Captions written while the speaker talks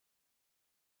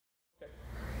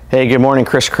Hey, good morning.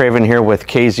 Chris Craven here with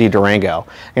KZ Durango.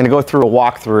 I'm going to go through a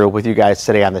walkthrough with you guys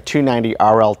today on the 290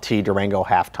 RLT Durango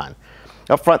Half-Ton.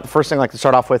 Up front, the first thing I'd like to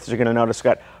start off with is you're going to notice it's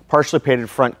got partially painted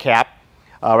front cap.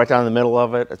 Right down in the middle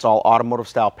of it, it's all automotive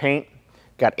style paint.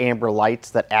 Got amber lights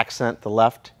that accent the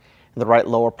left and the right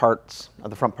lower parts of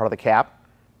the front part of the cap.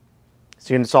 This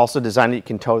unit's also designed that you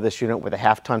can tow this unit with a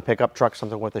half-ton pickup truck,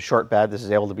 something with a short bed. This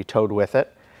is able to be towed with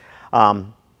it.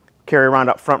 Carry around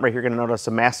up front right here, you're going to notice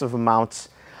the massive amounts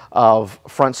of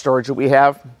front storage that we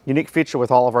have. Unique feature with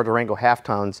all of our Durango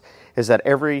half-tons is that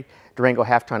every Durango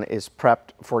half-ton is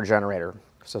prepped for a generator.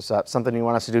 So it's something you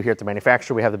want us to do here at the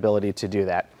manufacturer. We have the ability to do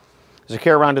that. As you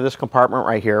carry around to this compartment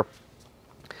right here,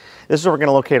 this is where we're going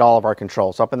to locate all of our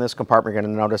controls. Up in this compartment, you're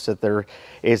going to notice that there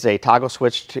is a toggle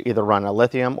switch to either run a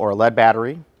lithium or a lead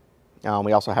battery.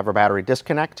 We also have our battery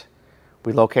disconnect.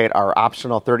 We locate our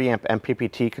optional 30 amp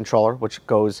MPPT controller, which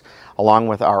goes along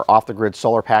with our off-the-grid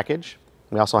solar package.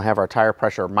 We also have our tire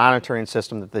pressure monitoring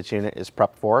system that this unit is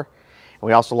prepped for. And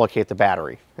we also locate the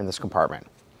battery in this compartment.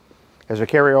 As we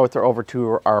carry over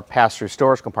to our pass-through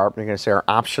storage compartment, you're going to see our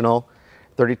optional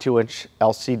 32-inch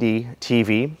LCD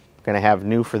TV. We're going to have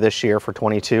new for this year for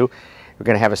 22. We're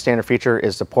going to have a standard feature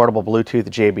is the portable Bluetooth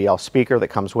JBL speaker that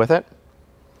comes with it.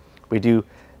 We do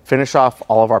finish off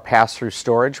all of our pass-through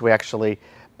storage. We actually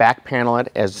back panel it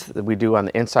as we do on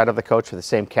the inside of the coach with the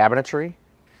same cabinetry.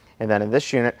 And then in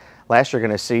this unit, last you're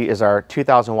going to see is our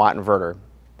 2,000 watt inverter.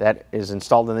 That is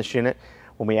installed in this unit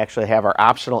when we actually have our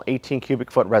optional 18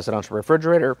 cubic foot residential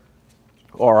refrigerator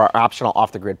or our optional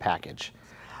off-the-grid package.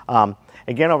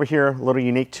 Again, over here, a little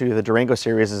unique to the Durango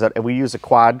series is that we use a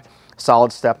quad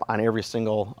solid step on every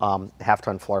single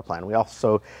half-ton floor plan. We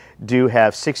also do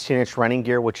have 16-inch running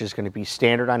gear, which is going to be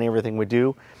standard on everything we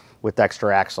do with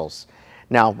extra axles.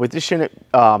 Now, with this unit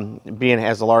being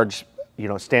as a large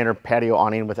standard patio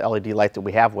awning with LED light that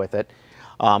we have with it.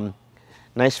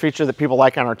 Nice feature that people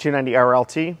like on our 290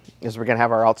 RLT is we're going to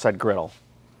have our outside griddle.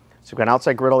 So we've got an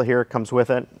outside griddle here, comes with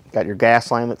it. Got your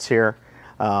gas line that's here.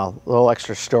 A little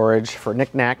extra storage for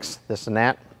knickknacks, this and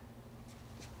that.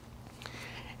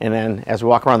 And then as we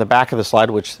walk around the back of the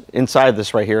slide, which inside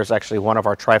this right here is actually one of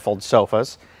our trifold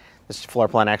sofas. This floor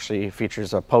plan actually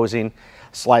features opposing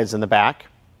slides in the back.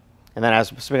 And then as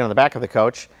speaking on the back of the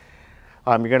coach,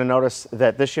 you're going to notice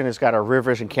that this unit has got a rear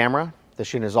vision camera.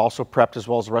 This unit is also prepped as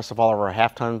well as the rest of all of our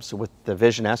half-tons with the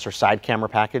Vision S or side camera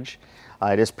package.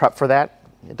 It is prepped for that.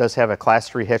 It does have a class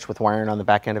 3 hitch with wiring on the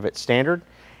back end of it standard.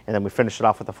 And then we finish it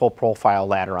off with a full profile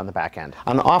ladder on the back end.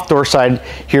 On the off-door side,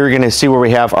 here you're going to see where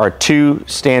we have our two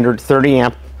standard 30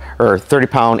 amp or 30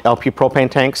 pound LP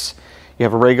propane tanks. You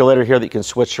have a regulator here that you can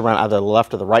switch around either the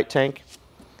left or the right tank.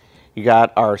 You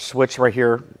got our switch right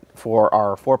here for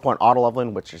our 4-point auto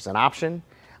leveling, which is an option.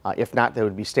 If not, they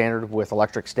would be standard with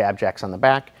electric stab jacks on the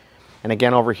back. And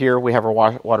again, over here, we have our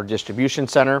water distribution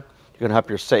center. You're gonna have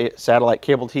your satellite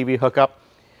cable TV hookup.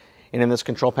 And in this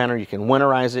control panel, you can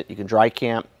winterize it, you can dry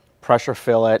camp, pressure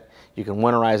fill it, you can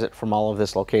winterize it from all of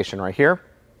this location right here.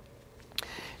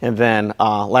 And then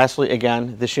lastly,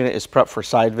 again, this unit is prepped for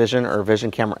side vision or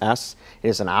Vision Camera S. It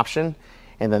is an option.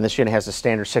 And then this unit has a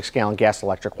standard 6-gallon gas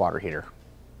electric water heater.